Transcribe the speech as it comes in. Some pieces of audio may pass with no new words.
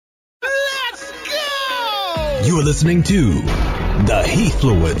You're listening to the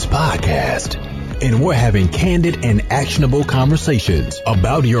Heathfluence Podcast, and we're having candid and actionable conversations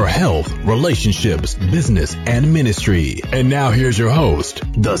about your health, relationships, business, and ministry. And now here's your host,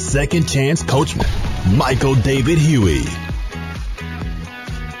 the Second Chance Coach, Michael David Huey.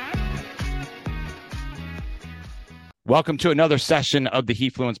 Welcome to another session of the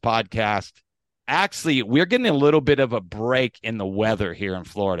Heathfluence Podcast. Actually, we're getting a little bit of a break in the weather here in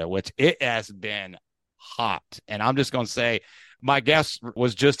Florida, which it has been hot. And I'm just going to say, my guest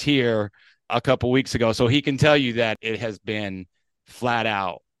was just here a couple weeks ago, so he can tell you that it has been flat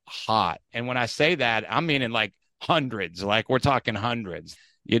out hot. And when I say that, I'm meaning like hundreds, like we're talking hundreds,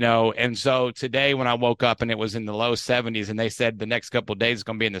 you know. And so today when I woke up and it was in the low 70s and they said the next couple of days it's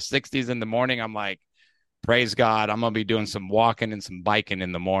going to be in the 60s in the morning, I'm like, praise God, I'm going to be doing some walking and some biking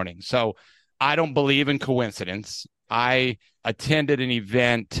in the morning. So I don't believe in coincidence. I attended an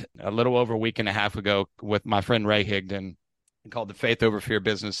event a little over a week and a half ago with my friend Ray Higdon called the Faith Over Fear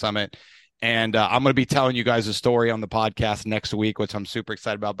Business Summit. And I'm going to be telling you guys a story on the podcast next week, which I'm super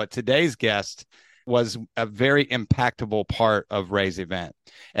excited about. But today's guest was a very impactful part of Ray's event.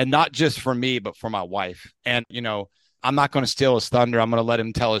 And not just for me, but for my wife. And, you know, I'm not going to steal his thunder. I'm going to let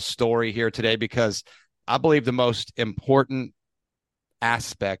him tell his story here today because I believe the most important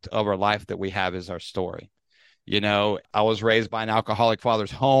aspect of our life that we have is our story. You know, I was raised by an alcoholic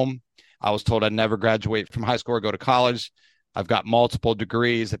father's home. I was told I'd never graduate from high school or go to college. I've got multiple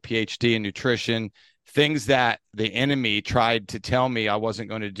degrees, a PhD in nutrition, things that the enemy tried to tell me I wasn't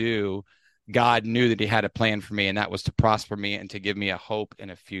going to do. God knew that he had a plan for me, and that was to prosper me and to give me a hope and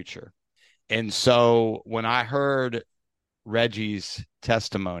a future. And so when I heard Reggie's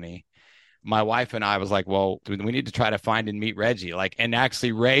testimony, my wife and I was like, well, we need to try to find and meet Reggie. And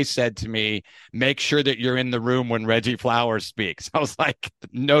actually Ray said to me, make sure that you're in the room when Reggie Flowers speaks. I was like,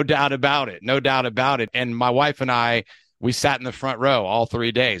 no doubt about it. No doubt about it. And my wife and I, we sat in the front row all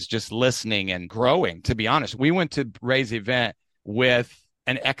 3 days, just listening and growing, to be honest. We went to Ray's event with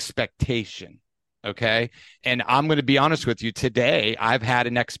an expectation. Okay. And I'm going to be honest with you today. I've had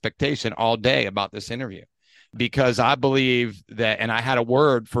an expectation all day about this interview. Because I believe that, and I had a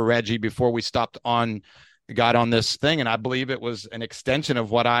word for Reggie before we got on this thing, and I believe it was an extension of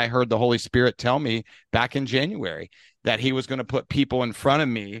what I heard the Holy Spirit tell me back in January, that he was going to put people in front of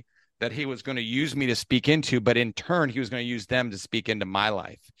me, that he was going to use me to speak into, but in turn, he was going to use them to speak into my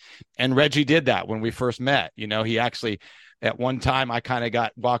life. And Reggie did that when we first met. You know, he actually, at one time, I kind of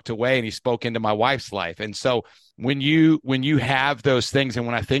got walked away and he spoke into my wife's life. And so when you have those things, and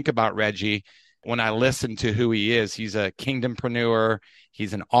when I think about Reggie, when I listen to who he is, he's a kingdompreneur,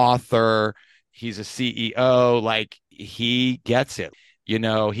 he's an author, he's a CEO, like he gets it. You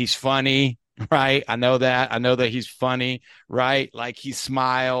know, he's funny, right? I know that he's funny, right? Like he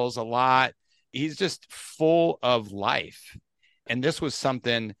smiles a lot. He's just full of life. And this was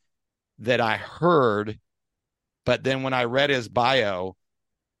something that I heard, but then when I read his bio,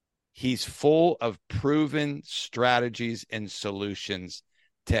 he's full of proven strategies and solutions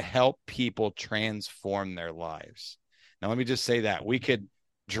to help people transform their lives. Now, let me just say that we could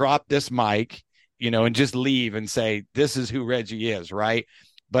drop this mic, you know, and just leave and say, this is who Reggie is, right?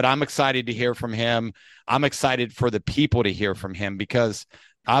 But I'm excited to hear from him. I'm excited for the people to hear from him because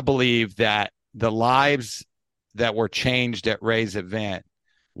I believe that the lives that were changed at Ray's event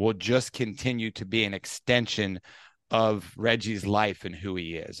will just continue to be an extension of Reggie's life and who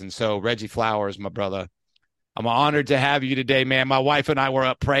he is. And so, Reggie Flowers, my brother, I'm honored to have you today, man. My wife and I were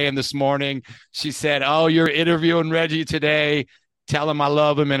up praying this morning. She said, oh, you're interviewing Reggie today. Tell him I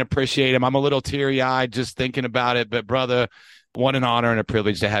love him and appreciate him. I'm a little teary-eyed just thinking about it. But, brother, what an honor and a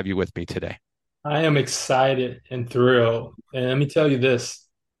privilege to have you with me today. I am excited and thrilled. And let me tell you this.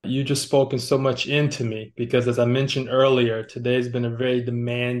 You just spoken so much into me because, as I mentioned earlier, today's been a very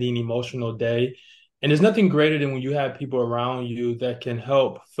demanding, emotional day. And there's nothing greater than when you have people around you that can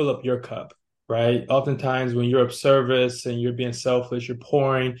help fill up your cup. Right? Oftentimes when you're of service and you're being selfish, you're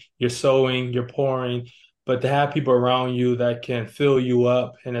pouring, you're sowing, you're pouring, but to have people around you that can fill you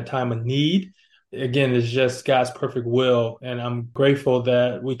up in a time of need, again, it's just God's perfect will. And I'm grateful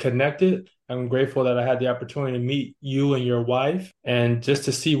that we connected. I'm grateful that I had the opportunity to meet you and your wife and just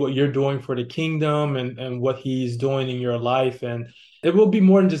to see what you're doing for the kingdom and what he's doing in your life. And it will be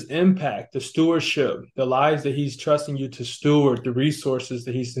more than just impact, the stewardship, the lives that he's trusting you to steward, the resources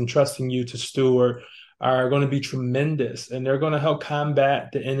that he's entrusting you to steward are going to be tremendous. And they're going to help combat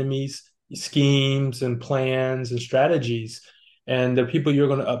the enemy's schemes and plans and strategies. And the people you're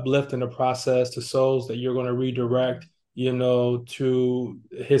going to uplift in the process, the souls that you're going to redirect, you know, to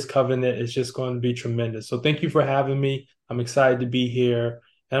his covenant is just going to be tremendous. So thank you for having me. I'm excited to be here.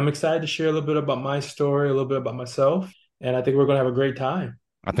 And I'm excited to share a little bit about my story, a little bit about myself. And I think we're going to have a great time.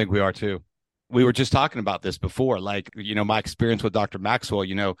 I think we are too. We were just talking about this before, like, my experience with Dr. Maxwell,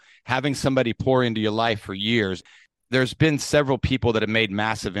 having somebody pour into your life for years. There's been several people that have made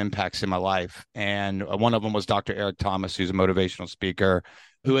massive impacts in my life. And one of them was Dr. Eric Thomas, who's a motivational speaker,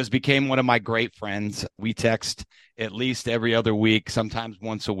 who has become one of my great friends. We text at least every other week, sometimes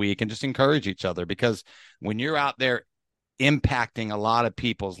once a week, and just encourage each other, because when you're out there impacting a lot of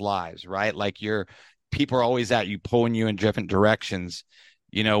people's lives, right? Like, people are always at you, pulling you in different directions.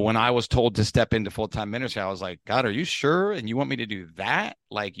 When I was told to step into full-time ministry, I was like, God, are you sure? And you want me to do that?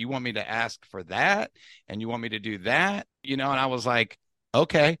 Like, you want me to ask for that? And you want me to do that? And I was like,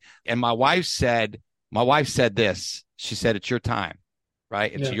 okay. And my wife said this. She said, it's your time,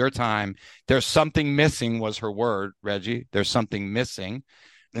 right? It's your time. There's something missing, was her word, Reggie. There's something missing.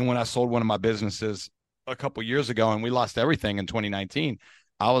 And when I sold one of my businesses a couple years ago and we lost everything in 2019,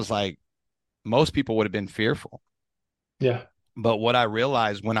 I was like, most people would have been fearful. Yeah. But what I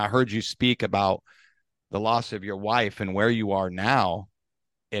realized when I heard you speak about the loss of your wife and where you are now,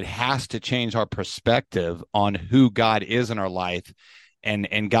 it has to change our perspective on who God is in our life.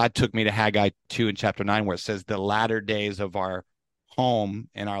 And God took me to Haggai 2 in chapter 9, where it says the latter days of our home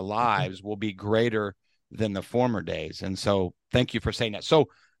and our lives will be greater than the former days. And so thank you for saying that. So,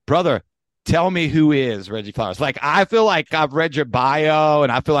 brother, tell me, who is Reggie Flowers? Like, I feel like I've read your bio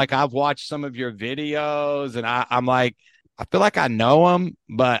and I feel like I've watched some of your videos, and I'm like, I feel like I know him,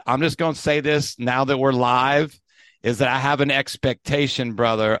 but I'm just going to say this now that we're live, is that I have an expectation,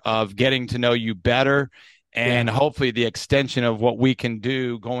 brother, of getting to know you better, and hopefully the extension of what we can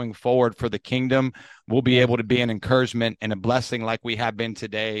do going forward for the kingdom will be able to be an encouragement and a blessing like we have been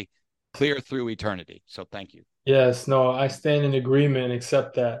today, clear through eternity. So thank you. Yes, no, I stand in agreement and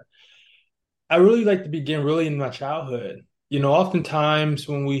accept that. I really like to begin really in my childhood. Oftentimes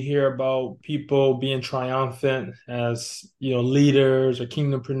when we hear about people being triumphant as, leaders or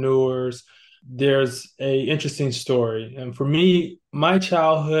kingdompreneurs, there's a interesting story. And for me, my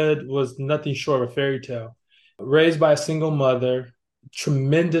childhood was nothing short of a fairy tale. Raised by a single mother,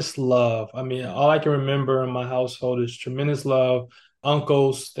 tremendous love. I mean, all I can remember in my household is tremendous love,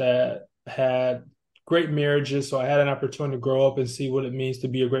 uncles that had great marriages. So I had an opportunity to grow up and see what it means to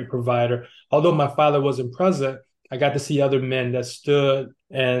be a great provider. Although my father wasn't present, I got to see other men that stood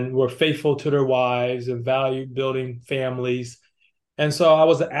and were faithful to their wives and valued building families. And so I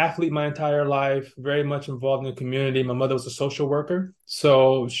was an athlete my entire life, very much involved in the community. My mother was a social worker,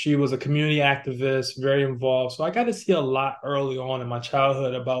 so she was a community activist, very involved. So I got to see a lot early on in my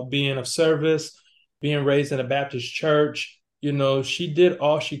childhood about being of service, being raised in a Baptist church. She did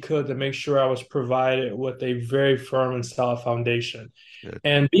all she could to make sure I was provided with a very firm and solid foundation. Good.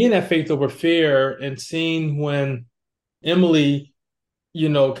 And being at Faith Over Fear and seeing when Emily,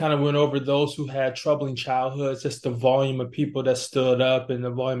 kind of went over those who had troubling childhoods, just the volume of people that stood up and the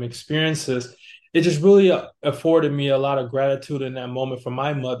volume of experiences, it just really afforded me a lot of gratitude in that moment for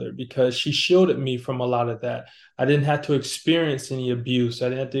my mother, because she shielded me from a lot of that. I didn't have to experience any abuse. I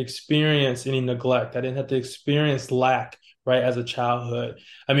didn't have to experience any neglect. I didn't have to experience lack, right, as in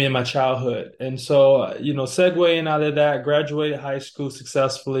my childhood. And so, segueing out of that, graduated high school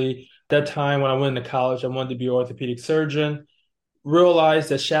successfully. At that time, when I went into college, I wanted to be an orthopedic surgeon. Realized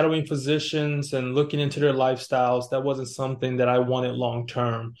that shadowing physicians and looking into their lifestyles, that wasn't something that I wanted long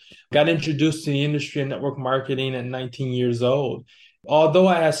term. Got introduced to the industry of network marketing at 19 years old. Although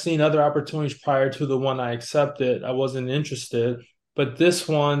I had seen other opportunities prior to the one I accepted, I wasn't interested. But this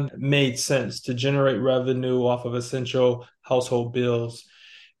one made sense to generate revenue off of essential household bills.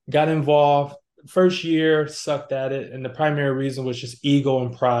 Got involved. First year, sucked at it. And the primary reason was just ego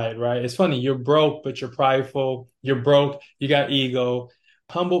and pride, right? It's funny. You're broke, but you're prideful. You're broke. You got ego.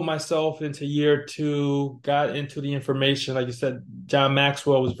 Humbled myself into year 2, got into the information. Like you said, John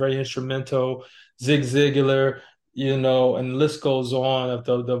Maxwell was very instrumental. Zig Ziglar, and the list goes on of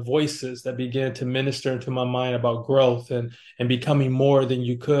the voices that began to minister into my mind about growth and becoming more than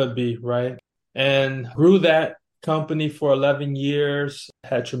you could be, right? And grew that company for 11 years,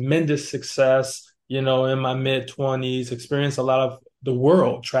 had tremendous success, in my mid-20s, experienced a lot of the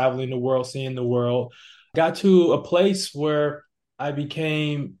world, traveling the world, seeing the world. Got to a place where I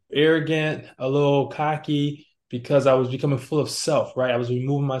became arrogant, a little cocky, because I was becoming full of self, right? I was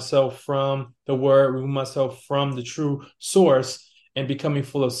removing myself from the word, removing myself from the true source, and becoming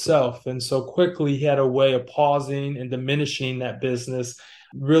full of self. And so quickly he had a way of pausing and diminishing that business,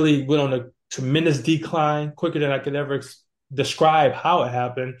 really went on a tremendous decline, quicker than I could ever describe how it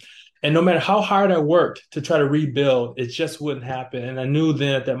happened. And no matter how hard I worked to try to rebuild, it just wouldn't happen. And I knew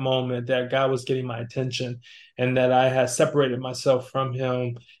then at that moment that God was getting my attention and that I had separated myself from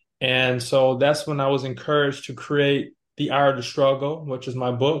him. And so that's when I was encouraged to create The Art of the Struggle, which is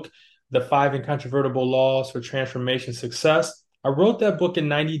my book, The Five Incontrovertible Laws for Transformation Success. I wrote that book in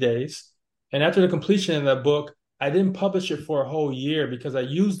 90 days. And after the completion of that book, I didn't publish it for a whole year because I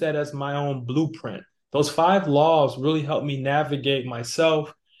used that as my own blueprint. Those five laws really helped me navigate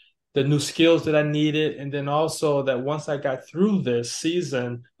myself, the new skills that I needed, and then also that once I got through this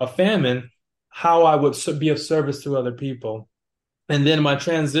season of famine, how I would be of service to other people. And then my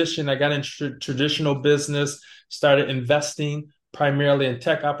transition, I got into traditional business, started investing primarily in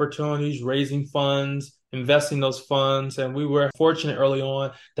tech opportunities, raising funds, investing those funds. And we were fortunate early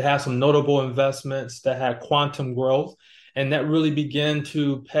on to have some notable investments that had quantum growth. And that really began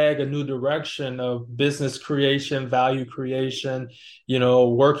to peg a new direction of business creation, value creation,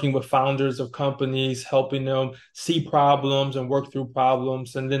 working with founders of companies, helping them see problems and work through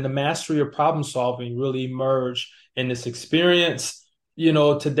problems. And then the mastery of problem solving really emerged in this experience.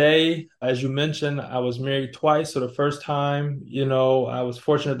 Today, as you mentioned, I was married twice. So the first time, I was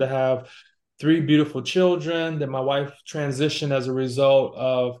fortunate to have three beautiful children. That my wife transitioned as a result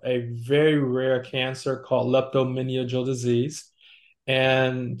of a very rare cancer called leptomeningeal disease.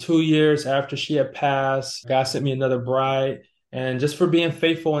 And 2 years after she had passed, God sent me another bride. And just for being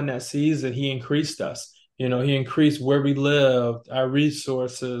faithful in that season, he increased us. He increased where we lived, our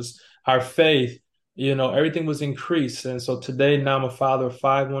resources, our faith. Everything was increased. And so today, now I'm a father of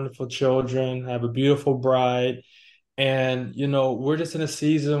five wonderful children. I have a beautiful bride. And, we're just in a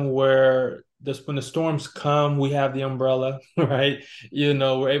season where when the storms come, we have the umbrella, right?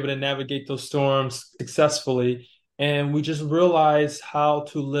 We're able to navigate those storms successfully. And we just realize how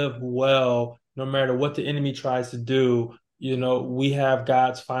to live well, no matter what the enemy tries to do. We have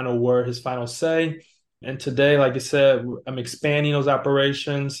God's final word, his final say. And today, like I said, I'm expanding those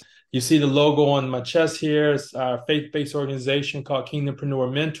operations. You see the logo on my chest here. It's our faith-based organization called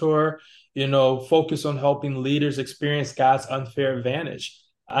Kingdompreneur Mentor, focus on helping leaders experience God's unfair advantage.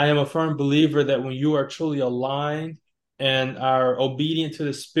 I am a firm believer that when you are truly aligned and are obedient to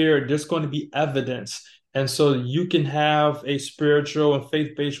the Spirit, there's going to be evidence. And so you can have a spiritual and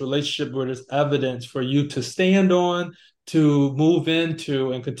faith-based relationship where there's evidence for you to stand on, to move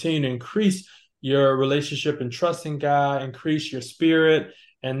into, and continue to increase your relationship and trust in God, increase your spirit.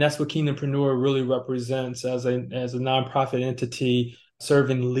 And that's what Kingdompreneur really represents as a nonprofit entity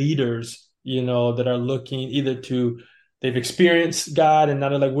serving leaders, that are looking either they've experienced God and now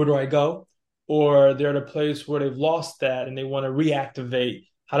they're like, where do I go? Or they're at a place where they've lost that and they want to reactivate.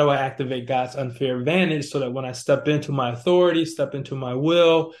 How do I activate God's unfair advantage so that when I step into my authority, step into my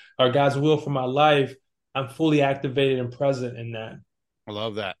will or God's will for my life, I'm fully activated and present in that. I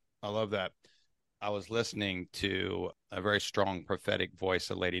love that. I love that. I was listening to a very strong prophetic voice,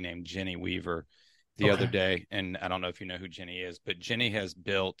 a lady named Jenny Weaver, the other day. And I don't know if you know who Jenny is, but Jenny has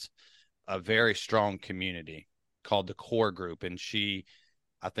built a very strong community called the Core Group. And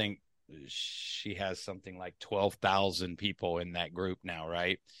I think she has something like 12,000 people in that group now,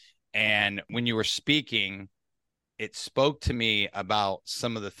 right? And when you were speaking, it spoke to me about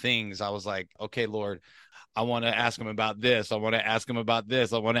some of the things. I was like, okay, Lord, I want to ask him about this. I want to ask him about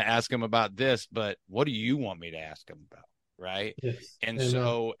this. I want to ask him about this. But what do you want me to ask him about? Right. Yes. And Amen.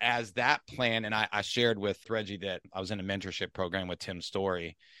 so as that plan, and I shared with Reggie that I was in a mentorship program with Tim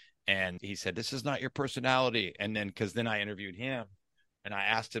Story, and he said, this is not your personality. And then, because then I interviewed him and I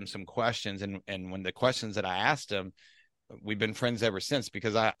asked him some questions. And when the questions that I asked him, we've been friends ever since,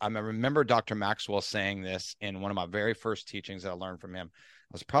 because I remember Dr. Maxwell saying this in one of my very first teachings that I learned from him.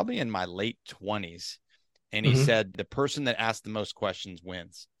 I was probably in my late 20s. And he said, the person that asks the most questions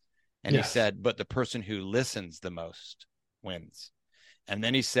wins. And he said, but the person who listens the most wins. And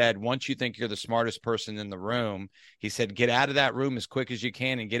then he said, once you think you're the smartest person in the room, he said, get out of that room as quick as you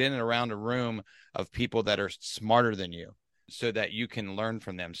can and get in and around a room of people that are smarter than you so that you can learn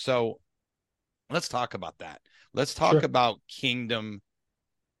from them. So let's talk about that. Let's talk about kingdompreneurship,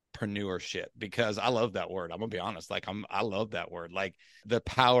 because I love that word. I'm gonna be honest. I love that word, like the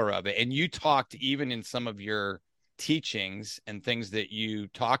power of it. And you talked, even in some of your teachings and things that you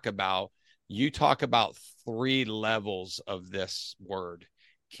talk about three levels of this word,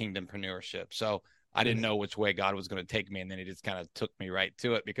 kingdompreneurship. So I didn't know which way God was going to take me. And then he just kind of took me right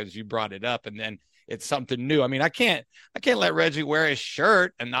to it because you brought it up. And then it's something new. I mean, I can't let Reggie wear his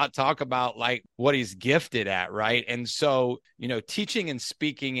shirt and not talk about like what he's gifted at. Right. And so, teaching and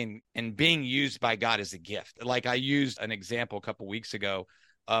speaking and being used by God is a gift. Like I used an example a couple of weeks ago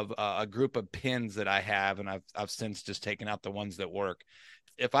of a group of pins that I have, and I've since just taken out the ones that work.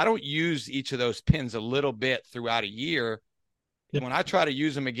 If I don't use each of those pins a little bit throughout a year, when I try to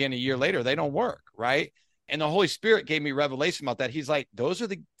use them again a year later, they don't work, right? And the Holy Spirit gave me revelation about that. He's like, those are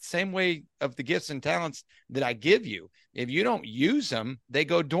the same way of the gifts and talents that I give you. If you don't use them, they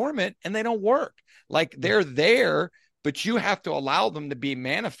go dormant and they don't work. Like they're there, but you have to allow them to be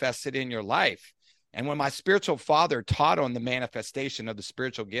manifested in your life. And when my spiritual father taught on the manifestation of the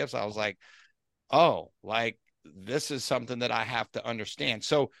spiritual gifts, I was like, oh, like this is something that I have to understand.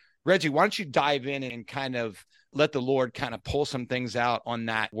 So Reggie, why don't you dive in and kind of let the Lord kind of pull some things out on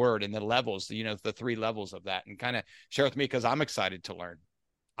that word and the levels, the 3 levels of that, and kind of share with me, because I'm excited to learn.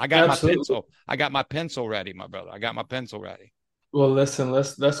 I got my pencil. I got my pencil ready, my brother. I got my pencil ready. Well, listen,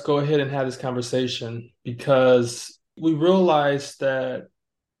 let's go ahead and have this conversation, because we realize that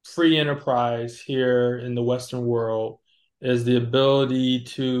free enterprise here in the Western world is the ability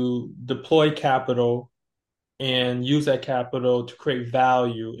to deploy capital and use that capital to create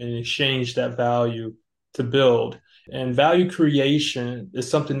value and exchange that value to build. And value creation is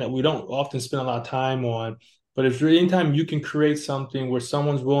something that we don't often spend a lot of time on. But if anytime you can create something where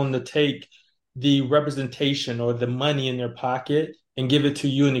someone's willing to take the representation or the money in their pocket and give it to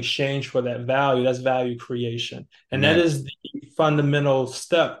you in exchange for that value, that's value creation. And that is the fundamental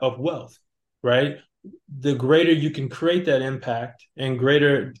step of wealth, right? The greater you can create that impact and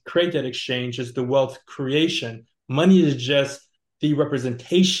greater create that exchange is the wealth creation. Money is just the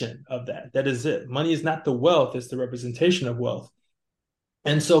representation of that. That is it. Money is not the wealth, it's the representation of wealth.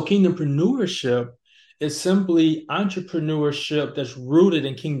 And so kingdompreneurship is simply entrepreneurship that's rooted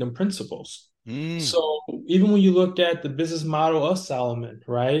in kingdom principles. So even when you look at the business model of Solomon,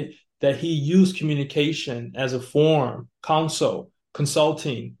 right, that he used communication as a form, counsel,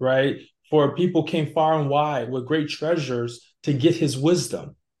 consulting, right, for people came far and wide with great treasures to get his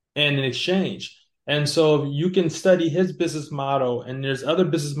wisdom and in exchange. And so you can study his business model, and there's other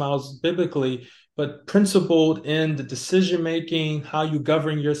business models biblically, but principled in the decision-making, how you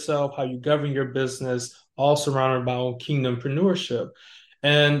govern yourself, how you govern your business, all surrounded by kingdompreneurship.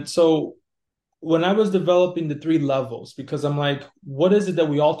 And so when I was developing the 3 levels, because I'm like, what is it that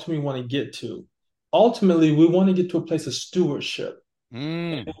we ultimately want to get to? Ultimately, we want to get to a place of stewardship.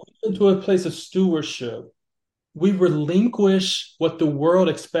 And when we get to a place of stewardship, we relinquish what the world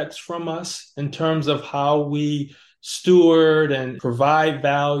expects from us in terms of how we steward and provide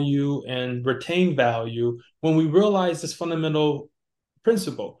value and retain value. When we realize this fundamental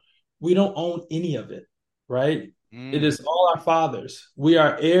principle, we don't own any of it, right? It is all our Father's. We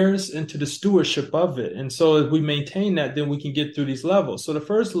are heirs into the stewardship of it. And so if we maintain that, then we can get through these levels. So the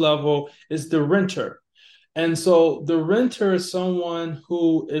first level is the renter. And so the renter is someone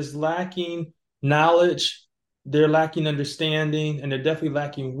who is lacking knowledge, they're lacking understanding, and they're definitely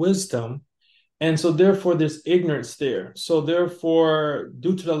lacking wisdom. And so therefore there's ignorance there. So therefore,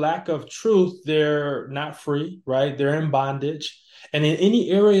 due to the lack of truth, they're not free, right? They're in bondage. And in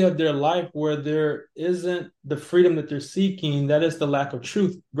any area of their life where there isn't the freedom that they're seeking, that is the lack of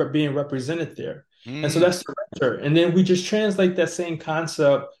truth being represented there. And so that's the renter. And then we just translate that same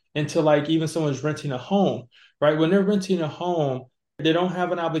concept into like even someone's renting a home, right? When they're renting a home, they don't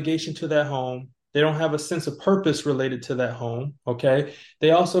have an obligation to that home. They don't have a sense of purpose related to that home, okay?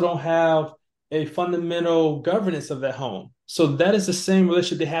 They also don't have a fundamental governance of that home. So that is the same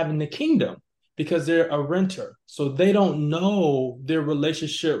relationship they have in the kingdom, because they're a renter. So they don't know their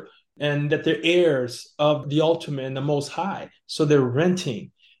relationship and that they're heirs of the ultimate and the most high. So they're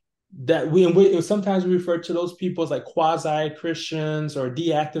renting. That we sometimes we refer to those people as like quasi-Christians or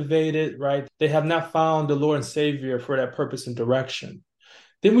deactivated, right? They have not found the Lord and Savior for that purpose and direction.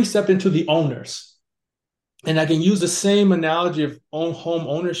 Then we step into the owners. And I can use the same analogy of home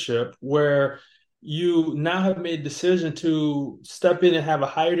ownership, where you now have made a decision to step in and have a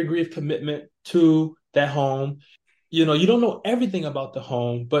higher degree of commitment to that home. You know, you don't know everything about the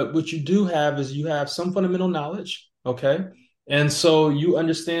home, but what you do have is you have some fundamental knowledge, okay? And so you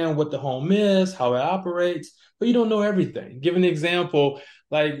understand what the home is, how it operates, but you don't know everything. Give an example,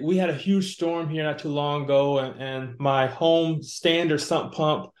 like we had a huge storm here not too long ago, and my home standard sump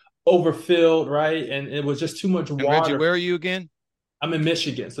pump overfilled, right? And it was just too much water. Reggie, where are you again? I'm in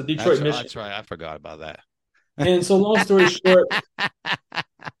Michigan, so Detroit, Michigan. That's right. I forgot about that. And so long story short,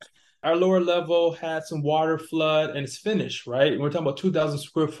 our lower level had some water flood and it's finished, right? We're talking about 2,000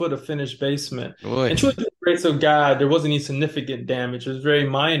 square foot of finished basement. Boy. And to the grace of God, there wasn't any significant damage. It was very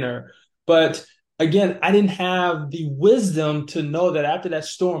minor. But again, I didn't have the wisdom to know that after that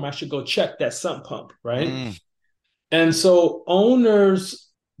storm, I should go check that sump pump, right? And so owners,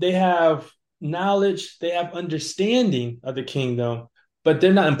 they have knowledge, they have understanding of the kingdom, but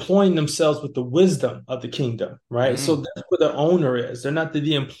they're not employing themselves with the wisdom of the kingdom, right? So Mm. that's where the owner is. They're not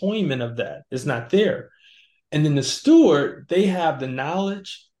the employment of that. It's not there. And then the steward, they have the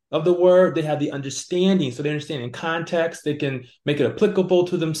knowledge of the word, they have the understanding. So they understand in context, they can make it applicable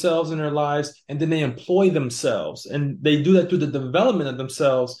to themselves in their lives, and then they employ themselves. And they do that through the development of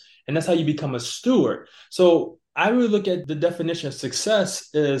themselves. And that's how you become a steward. So I really look at the definition of success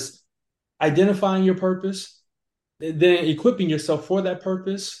is identifying your purpose, then equipping yourself for that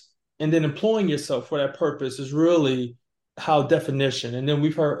purpose, and then employing yourself for that purpose is really how definition. And then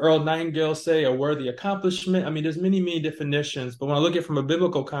we've heard Earl Nightingale say a worthy accomplishment. I mean, there's many, many definitions, but when I look at it from a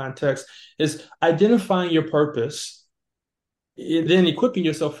biblical context, is identifying your purpose, then equipping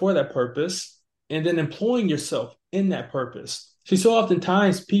yourself for that purpose, and then employing yourself in that purpose. See, so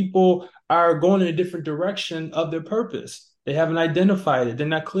oftentimes people are going in a different direction of their purpose. They haven't identified it. They're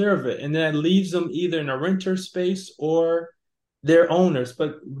not clear of it. And that leaves them either in a renter space or they're owners.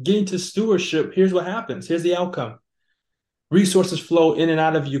 But getting to stewardship, here's what happens. Here's the outcome. Resources flow in and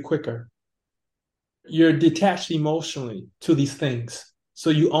out of you quicker. You're detached emotionally to these things. So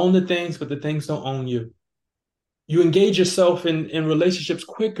you own the things, but the things don't own you. You engage yourself in relationships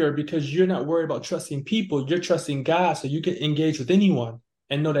quicker because you're not worried about trusting people. You're trusting God, so you can engage with anyone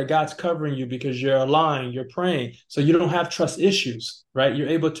and know that God's covering you because you're aligned, you're praying. So you don't have trust issues, right? You're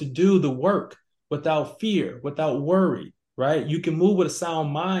able to do the work without fear, without worry, right? You can move with a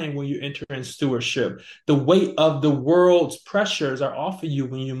sound mind when you enter in stewardship. The weight of the world's pressures are off of you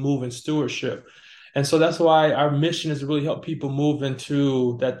when you move in stewardship. And so that's why our mission is to really help people move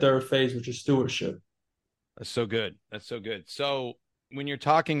into that third phase, which is stewardship. That's so good. That's so good. So when you're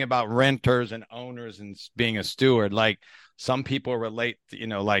talking about renters and owners and being a steward, like some people relate,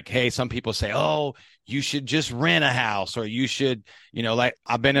 like, hey, some people say, oh, you should just rent a house, or you should, like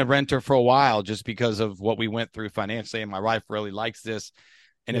I've been a renter for a while just because of what we went through financially. And my wife really likes this.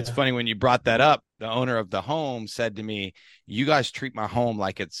 And It's funny when you brought that up, the owner of the home said to me, you guys treat my home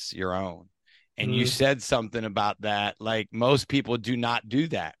like it's your own. And you said something about that. Like most people do not do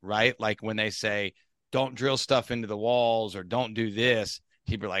that, right? Like when they say, don't drill stuff into the walls or don't do this,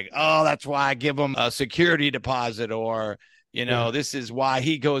 people are like, oh, that's why I give them a security deposit, or, this is why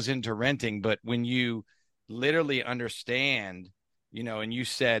he goes into renting. But when you literally understand, and you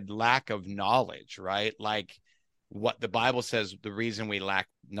said lack of knowledge, right? Like what the Bible says, the reason we lack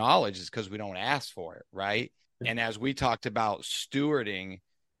knowledge is because we don't ask for it, right? And as we talked about stewarding,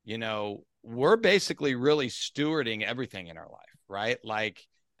 we're basically really stewarding everything in our life, right?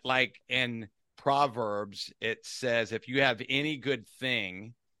 Like in Proverbs, it says, if you have any good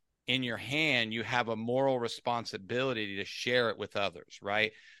thing in your hand, you have a moral responsibility to share it with others,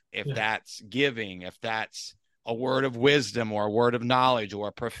 right? If that's giving, if that's a word of wisdom or a word of knowledge or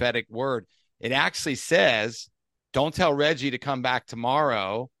a prophetic word, it actually says, don't tell Reggie to come back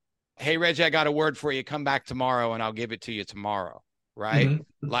tomorrow. Hey, Reggie, I got a word for you. Come back tomorrow and I'll give it to you tomorrow, right?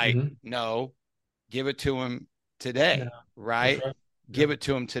 No, give it to him today, right? Give it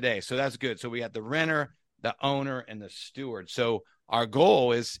to him today. So that's good. So we got the renter, the owner, and the steward. So our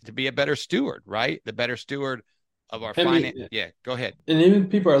goal is to be a better steward, right? The better steward of our finance. Yeah, go ahead. And even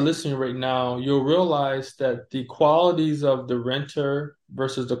people are listening right now, you'll realize that the qualities of the renter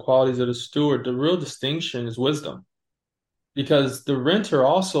versus the qualities of the steward, the real distinction is wisdom. Because the renter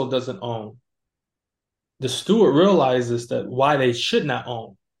also doesn't own. The steward realizes that why they should not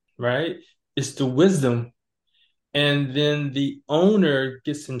own, right? It's the wisdom. And then the owner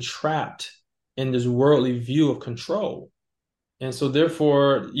gets entrapped in this worldly view of control. And so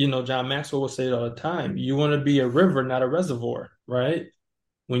therefore, John Maxwell will say it all the time, you want to be a river, not a reservoir, right?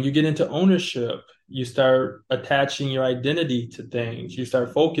 When you get into ownership, you start attaching your identity to things. You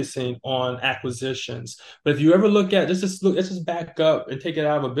start focusing on acquisitions. But if you ever look at, let's just back up and take it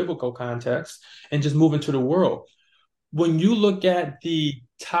out of a biblical context and just move into the world. When you look at the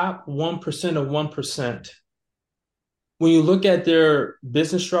top 1% of 1%, when you look at their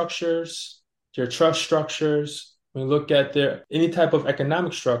business structures, their trust structures, when you look at their any type of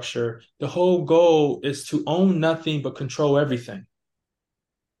economic structure, the whole goal is to own nothing but control everything.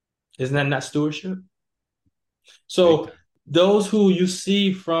 Isn't that not stewardship? So those who you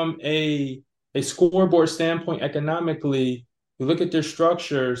see from a scoreboard standpoint economically, you look at their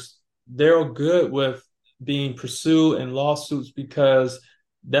structures, they're good with being pursued in lawsuits because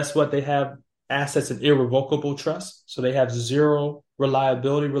that's what they have, assets in irrevocable trust. So they have zero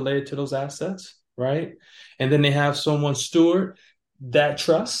reliability related to those assets, right? And then they have someone steward that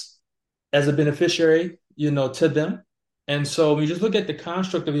trust as a beneficiary, to them. And so when you just look at the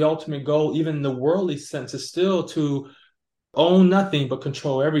construct of the ultimate goal, even in the worldly sense, is still to own nothing but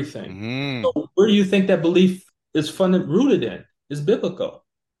control everything. So where do you think that belief is rooted in? is biblical.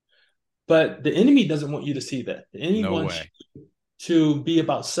 But the enemy doesn't want you to see that. The enemy No wants way. you to be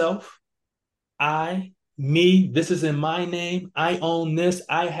about self, I, me, this is in my name, I own this,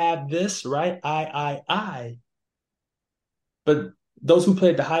 I have this, right? I. But those who play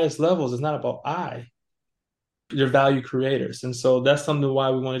at the highest levels, it's not about I. They're value creators. And so that's something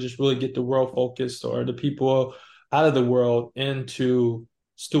why we want to just really get the world focused, or the people out of the world into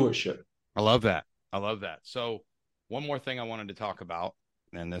stewardship. I love that. I love that. So one more thing I wanted to talk about,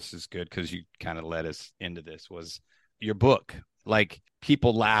 and this is good because you kind of led us into this, was your book. Like,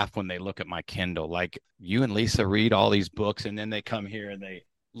 people laugh when they look at my Kindle. Like, you and Lisa read all these books, and then they come here and they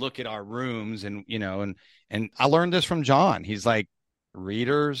look at our rooms, and and I learned this from John. He's like,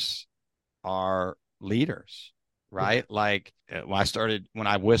 readers are leaders, right? Like, when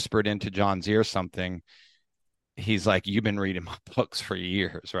I whispered into John's ear something, he's like, you've been reading my books for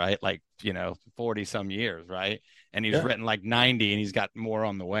years, right? Like, 40 some years, right? And he's written like 90, and he's got more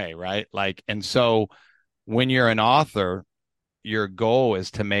on the way, right? Like, and so when you're an author, your goal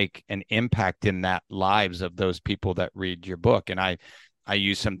is to make an impact in that lives of those people that read your book. And I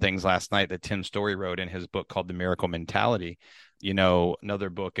used some things last night that Tim Story wrote in his book called The Miracle Mentality. Another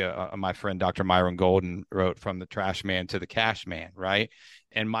book my friend Dr. Myron Golden wrote, From the Trash Man to the Cash Man, right?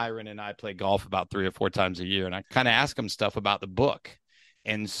 And Myron and I play golf about 3 or 4 times a year, and I kind of ask him stuff about the book.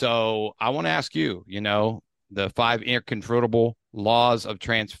 And so I want to ask you, the 5 incontrovertible laws of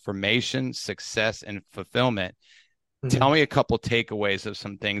transformation, success, and fulfillment. Mm-hmm. Tell me a couple takeaways of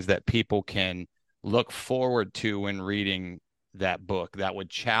some things that people can look forward to when reading that book that would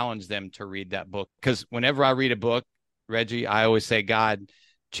challenge them to read that book. Because whenever I read a book, Reggie, I always say, God,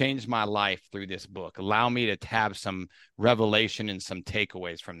 change my life through this book. Allow me to have some revelation and some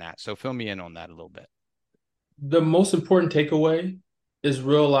takeaways from that. So fill me in on that a little bit. The most important takeaway is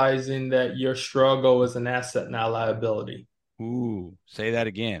realizing that your struggle is an asset, not a liability. Ooh, say that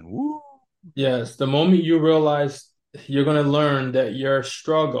again. Ooh. Yes, the moment you realize, you're going to learn that your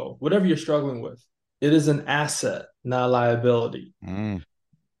struggle, whatever you're struggling with, it is an asset, not a liability. Mm.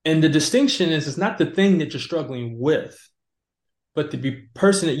 And the distinction is, it's not the thing that you're struggling with, but the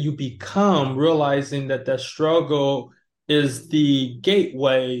person that you become, realizing that that struggle is the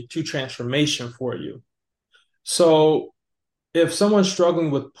gateway to transformation for you. So if someone's struggling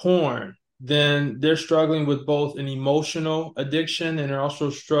with porn, then they're struggling with both an emotional addiction, and they're also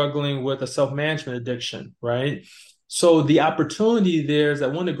struggling with a self-management addiction, right? So the opportunity there is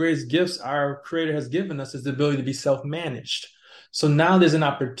that one of the greatest gifts our Creator has given us is the ability to be self-managed. So now there's an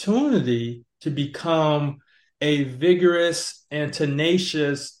opportunity to become a vigorous and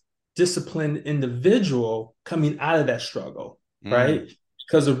tenacious, disciplined individual coming out of that struggle, right?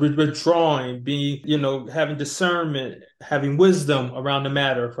 Because of withdrawing, being, having discernment, having wisdom around the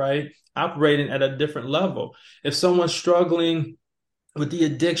matter, right? Operating at a different level. If someone's struggling with the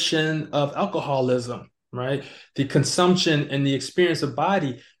addiction of alcoholism, right? The consumption and the experience of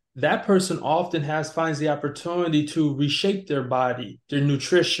body, that person often finds the opportunity to reshape their body, their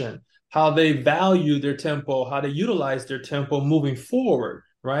nutrition, how they value their tempo, how they utilize their tempo moving forward,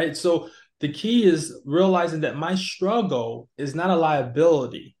 right? So the key is realizing that my struggle is not a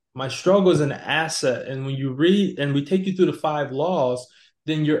liability. My struggle is an asset. And when you read and we take you through the 5 laws,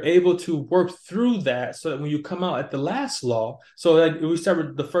 then you're able to work through that so that when you come out at the last law, so like we start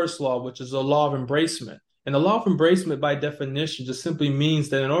with the first law, which is the law of embracement. And the law of embracement, by definition, just simply means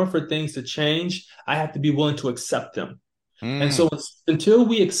that in order for things to change, I have to be willing to accept them. And so until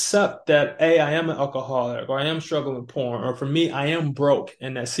we accept that, hey, I am an alcoholic, or I am struggling with porn, or for me, I am broke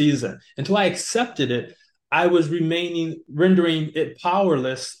in that season, until I accepted it, I was rendering it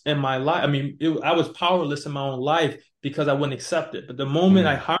powerless in my life. I mean, I was powerless in my own life because I wouldn't accept it. But the moment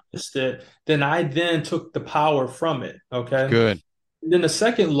I harnessed it, then I took the power from it. Okay. Good. And then the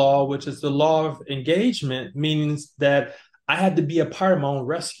second law, which is the law of engagement, means that I had to be a part of my own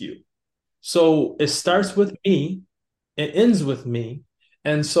rescue. So it starts with me. It ends with me.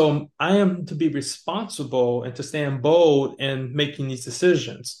 And so I am to be responsible and to stand bold in making these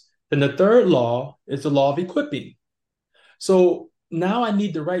decisions. Then the third law is the law of equipping. So now I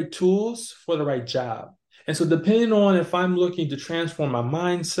need the right tools for the right job. And so depending on if I'm looking to transform my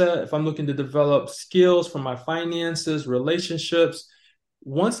mindset, if I'm looking to develop skills for my finances, relationships,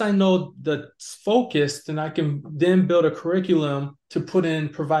 once I know the focus, then I can then build a curriculum to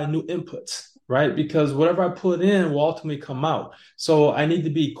provide new inputs. Right? Because whatever I put in will ultimately come out. So I need to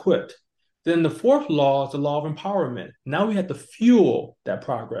be equipped. Then the fourth law is the law of empowerment. Now we have to fuel that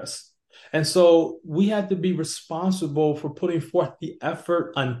progress. And so we have to be responsible for putting forth the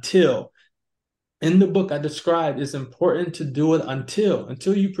effort until In the book I described, it's important to do it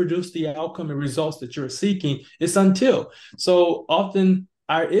until you produce the outcome and results that you're seeking. It's until. So often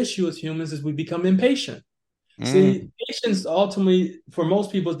our issue as humans is we become impatient. See, patience ultimately, for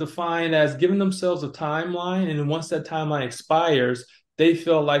most people, is defined as giving themselves a timeline, and then once that timeline expires, they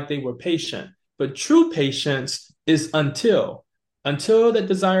feel like they were patient. But true patience is until that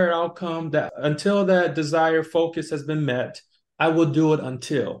desired outcome, that until that desired focus has been met, I will do it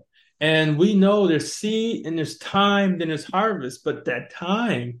until. And we know there's seed and there's time, then there's harvest, but that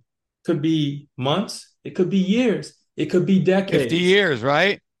time could be months, it could be years, it could be 50 decades. years,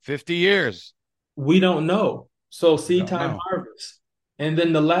 right? 50 years. We don't know. So seed Don't time, know. harvest. And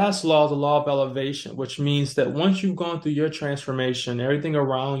then the last law is the law of elevation, which means that once you've gone through your transformation, everything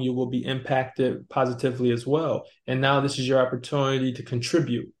around you will be impacted positively as well. And now this is your opportunity to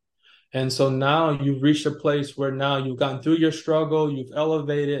contribute. And so now you've reached a place where now you've gotten through your struggle, you've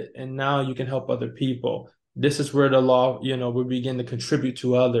elevated, and now you can help other people. This is where the law, will begin to contribute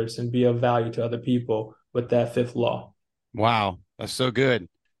to others and be of value to other people with that fifth law. Wow, that's so good.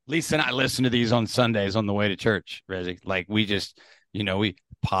 Lisa and I listen to these on Sundays on the way to church, Reggie. Like we just, we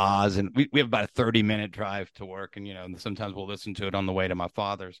pause and we have about a 30-minute drive to work. And, sometimes we'll listen to it on the way to my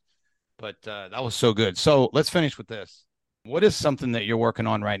father's. But that was so good. So let's finish with this. What is something that you're working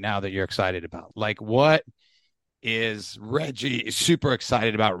on right now that you're excited about? Like what is Reggie super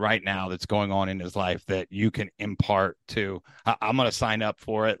excited about right now that's going on in his life that you can impart to? I'm going to sign up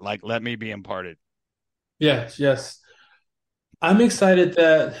for it. Like, let me be imparted. Yes. I'm excited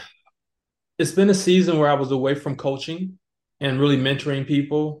that it's been a season where I was away from coaching and really mentoring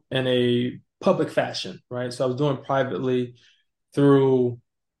people in a public fashion, right? So I was doing it privately through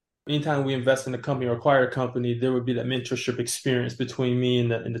anytime we invest in a company or acquire a company, there would be that mentorship experience between me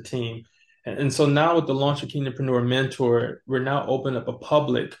and the team. And so now with the launch of Kingdompreneur Mentor, we're now opening up a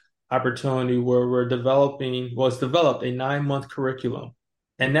public opportunity where it's developed a 9-month curriculum.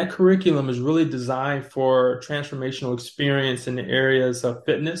 And that curriculum is really designed for transformational experience in the areas of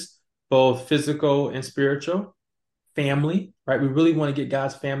fitness, both physical and spiritual, family, right? We really want to get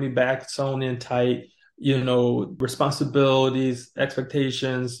God's family back sewn in tight, responsibilities,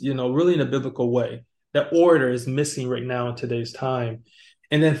 expectations, really in a biblical way. That order is missing right now in today's time.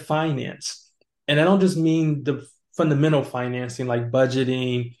 And then finance. And I don't just mean the fundamental financing like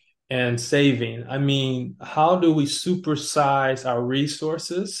budgeting and saving. I mean, how do we supersize our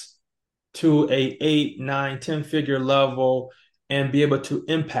resources to a 8, 9, 10-figure level and be able to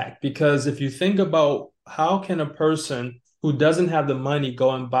impact? Because if you think about how can a person who doesn't have the money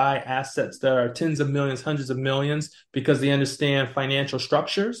go and buy assets that are tens of millions, hundreds of millions because they understand financial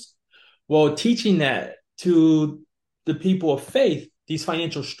structures? Well, teaching that to the people of faith, these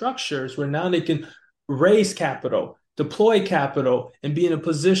financial structures where now they can raise capital, deploy capital, and be in a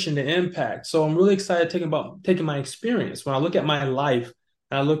position to impact. So I'm really excited taking my experience. When I look at my life,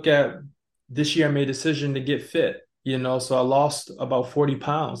 and I look at this year, I made a decision to get fit, so I lost about 40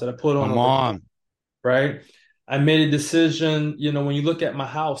 pounds that I put on. Come on. Right? I made a decision, when you look at my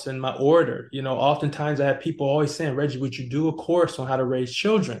house and my order, oftentimes I have people always saying, Reggie, would you do a course on how to raise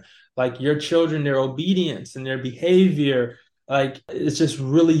children? Like your children, their obedience and their behavior, like it's just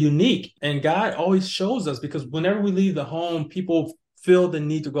really unique. And God always shows us because whenever we leave the home, people feel the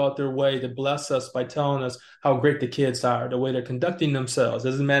need to go out their way to bless us by telling us how great the kids are, the way they're conducting themselves.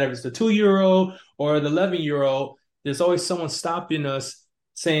 Doesn't matter if it's the 2-year-old or the 11-year-old, there's always someone stopping us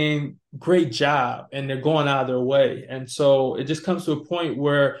saying, great job, and they're going out of their way. And so it just comes to a point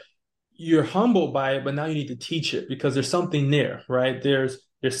where you're humbled by it, but now you need to teach it because there's something there, right? There's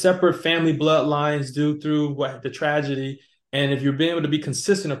separate family bloodlines due through the tragedy. And if you're being able to be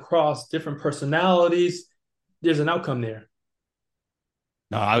consistent across different personalities, there's an outcome there.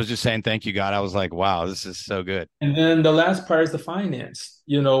 No, I was just saying, thank you, God. I was like, wow, this is so good. And then the last part is the finance.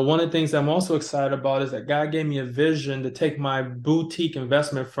 One of the things I'm also excited about is that God gave me a vision to take my boutique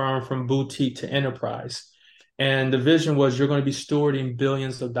investment firm from boutique to enterprise. And the vision was you're going to be stewarding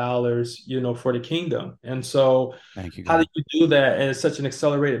billions of dollars, for the kingdom. And so thank you, God. How do you do that at such an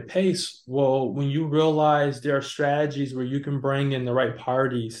accelerated pace? Well, when you realize there are strategies where you can bring in the right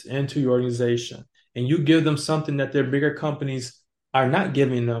parties into your organization and you give them something that their bigger companies are not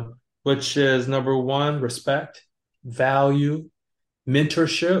giving them, which is number one, respect, value,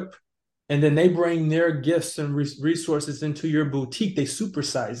 mentorship. And then they bring their gifts and resources into your boutique. They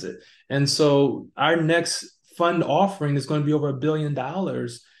supersize it. And so our next fund offering is going to be over $1 billion.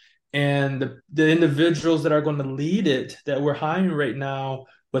 And the individuals that are going to lead it that we're hiring right now,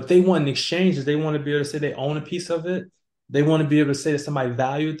 what they want in exchange is they want to be able to say they own a piece of it. They want to be able to say that somebody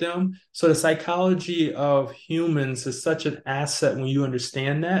valued them. So the psychology of humans is such an asset when you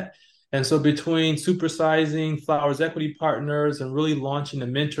understand that. And so between supersizing Flowers Equity Partners and really launching a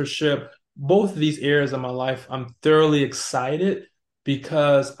mentorship, both of these areas of my life, I'm thoroughly excited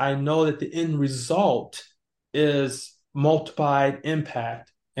because I know that the end result is multiplied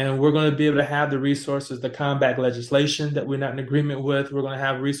impact. And we're going to be able to have the resources to combat legislation that we're not in agreement with. We're going to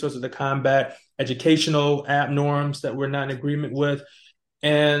have resources to combat educational app norms that we're not in agreement with.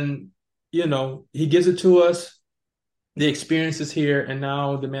 And, he gives it to us. The experience is here, and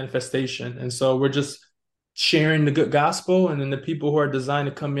now the manifestation. And so we're just sharing the good gospel. And then the people who are designed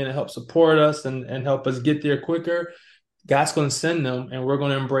to come in and help support us and help us get there quicker, God's going to send them, and we're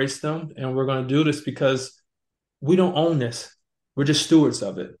going to embrace them. And we're going to do this because we don't own this. We're just stewards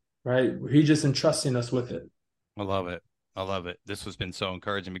of it, right? He's just entrusting us with it. I love it. I love it. This has been so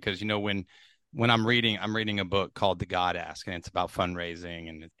encouraging because, when I'm reading a book called The God Ask, and it's about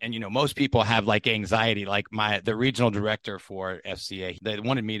fundraising. And most people have like anxiety, like the regional director for FCA, they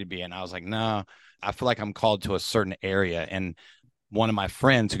wanted me to be, and I was like, no, I feel like I'm called to a certain area. And one of my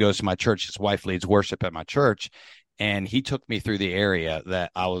friends who goes to my church, his wife leads worship at my church. And he took me through the area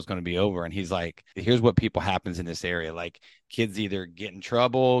that I was going to be over. And he's like, here's what people happens in this area. Like kids either get in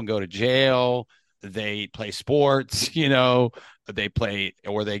trouble, go to jail, they play sports, they play,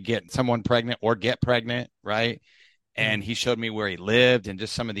 or they get someone pregnant or get pregnant. Right. And he showed me where he lived and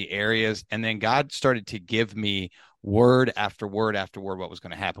just some of the areas. And then God started to give me word after word after word what was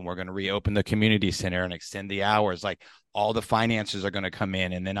going to happen. We're going to reopen the community center and extend the hours. Like all the finances are going to come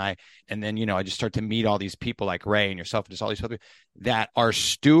in. And then I just start to meet all these people like Ray and yourself and just all these other that are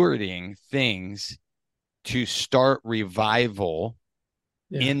stewarding things to start revival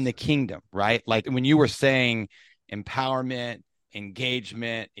in the kingdom, right? Like when you were saying empowerment,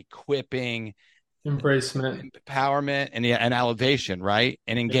 engagement, equipping, empowerment, and elevation, right?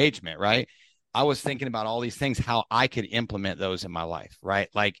 And engagement, right? I was thinking about all these things, how I could implement those in my life, right?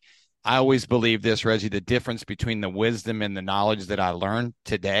 Like I always believe this, Reggie, the difference between the wisdom and the knowledge that I learned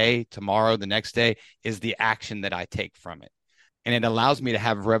today, tomorrow, the next day is the action that I take from it. And it allows me to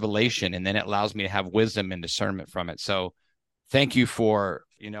have revelation, and then it allows me to have wisdom and discernment from it. So thank you for,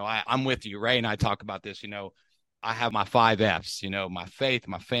 I'm with you. Ray and I talk about this, I have my 5 F's, my faith,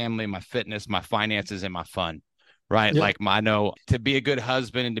 my family, my fitness, my finances, and my fun. Right. Yep. Like I know to be a good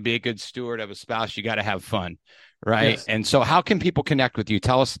husband and to be a good steward of a spouse, you got to have fun. Right. Yes. And so how can people connect with you?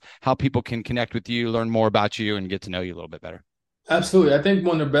 Tell us how people can connect with you, learn more about you, and get to know you a little bit better. Absolutely. I think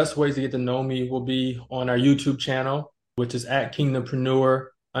one of the best ways to get to know me will be on our YouTube channel, which is at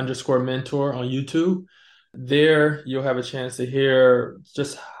 @Kingdompreneur_mentor on YouTube. There, you'll have a chance to hear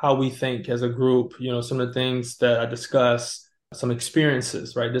just how we think as a group, some of the things that I discuss, some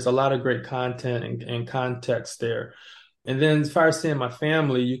experiences, right? There's a lot of great content and context there. And then as far as seeing my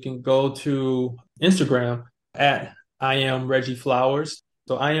family, you can go to Instagram at I am Reggie Flowers.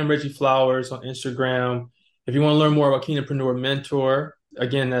 So I am Reggie Flowers on Instagram. If you want to learn more about Kingdompreneur Mentor,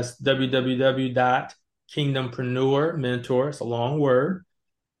 again, that's www.kingdompreneurmentor, it's a long word,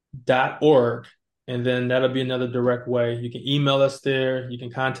 .org. And then that'll be another direct way. You can email us there. You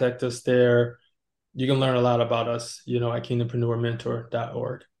can contact us there. You can learn a lot about us, at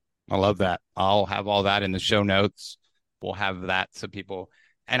kingdompreneurmentor.org. I love that. I'll have all that in the show notes. We'll have that so people,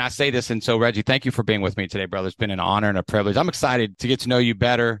 and I say this, and so Reggie, thank you for being with me today, brother. It's been an honor and a privilege. I'm excited to get to know you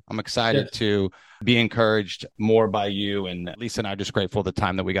better. I'm excited to be encouraged more by you. And Lisa and I are just grateful the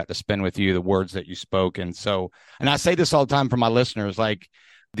time that we got to spend with you, the words that you spoke. And I say this all the time for my listeners, like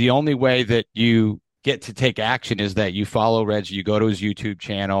the only way that you get to take action is that you follow Reggie, you go to his YouTube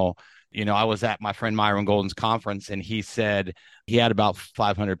channel. I was at my friend Myron Golden's conference, and he said he had about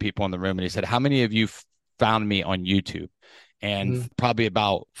 500 people in the room. And he said, how many of you found me on YouTube? And probably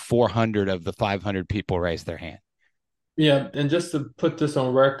about 400 of the 500 people raised their hand. Yeah. And just to put this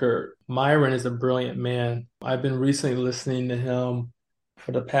on record, Myron is a brilliant man. I've been recently listening to him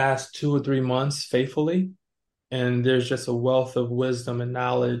for the past 2 or 3 months faithfully. And there's just a wealth of wisdom and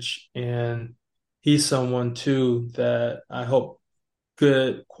knowledge. And he's someone too that I hope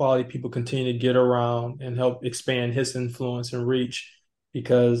good quality people continue to get around and help expand his influence and reach,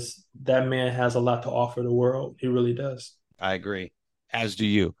 because that man has a lot to offer the world. He really does. I agree, as do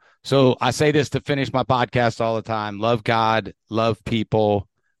you. So I say this to finish my podcast all the time: love God, love people,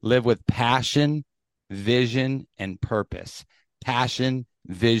 live with passion, vision, and purpose. Passion,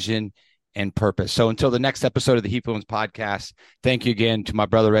 vision, and purpose. So until the next episode of the Heatfluence podcast, thank you again to my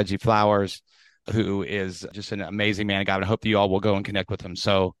brother Reggie Flowers, who is just an amazing man of God. I hope that you all will go and connect with him.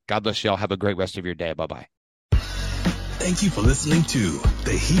 So God bless you all. Have a great rest of your day. Bye-bye. Thank you for listening to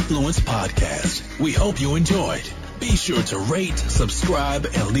the Heatfluence podcast. We hope you enjoyed. Be sure to rate, subscribe,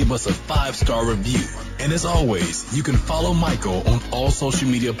 and leave us a 5-star review. And as always, you can follow Michael on all social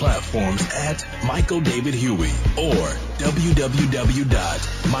media platforms at Michael David Huey or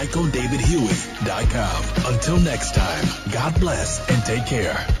www.michaeldavidhuey.com. Until next time, God bless and take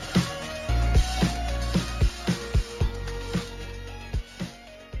care.